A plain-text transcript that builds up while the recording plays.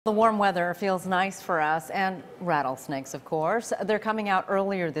The warm weather feels nice for us and rattlesnakes, of course. They're coming out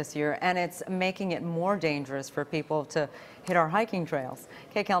earlier this year, and it's making it more dangerous for people to hit our hiking trails.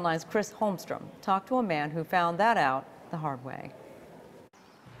 KCAL 9's Chris Holmstrom talked to a man who found that out the hard way.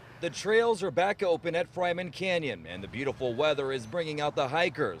 The trails are back open at Fryman Canyon, and the beautiful weather is bringing out the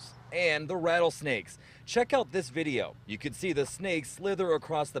hikers and the rattlesnakes. Check out this video. You can see the snakes slither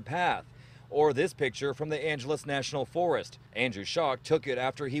across the path. Or this picture from the Angeles National Forest. Andrew Schock took it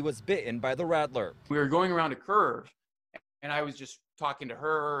after he was bitten by the rattler. We were going around a curve, and I was just talking to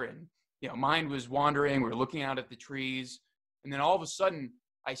her, and mind was wandering. We were looking out at the trees, and then all of a sudden,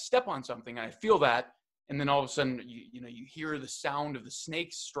 I step on something, and I feel that, and then all of a sudden, you hear the sound of the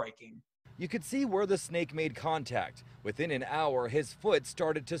snakes striking. You could see where the snake made contact. Within an hour, his foot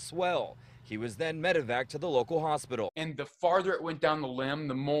started to swell. He was then medevaced to the local hospital. And the farther it went down the limb,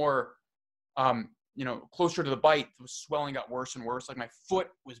 the more closer to the bite, the swelling got worse and worse. Like my foot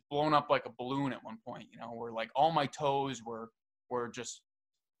was blown up like a balloon at one point, where like all my toes were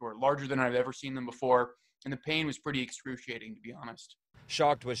larger than I've ever seen them before. And the pain was pretty excruciating, to be honest.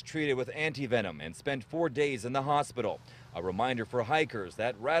 Schock was treated with antivenom and spent 4 days in the hospital. A reminder for hikers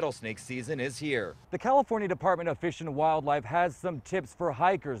that rattlesnake season is here. The California Department of Fish and Wildlife has some tips for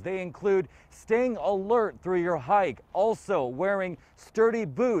hikers. They include staying alert through your hike, also wearing sturdy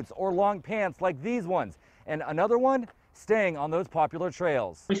boots or long pants like these ones, and another one, staying on those popular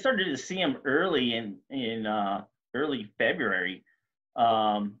trails. We started to see them early in early February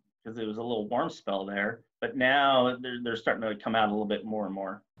because it was a little warm spell there. But now they're starting to come out a little bit more and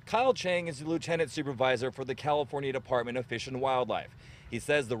more. Kyle Chang is the lieutenant supervisor for the California Department of Fish and Wildlife. He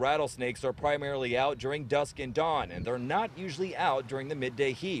says the rattlesnakes are primarily out during dusk and dawn, and they're not usually out during the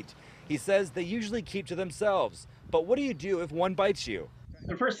midday heat. He says they usually keep to themselves. But what do you do if one bites you?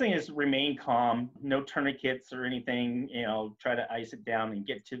 The first thing is remain calm, no tourniquets or anything, try to ice it down and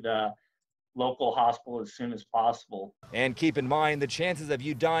get to the local hospital as soon as possible. And keep in mind, the chances of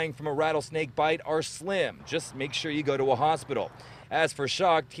you dying from a rattlesnake bite are slim. Just make sure you go to a hospital. As for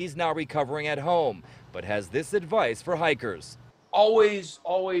Schock, he's now recovering at home, but has this advice for hikers. Always,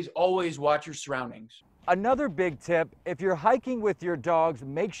 always, always watch your surroundings. Another big tip, if you're hiking with your dogs,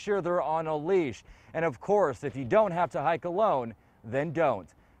 make sure they're on a leash. And of course, if you don't have to hike alone, then don't.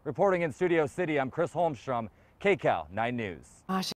 Reporting in Studio City, I'm Chris Holmstrom, KCAL 9 News.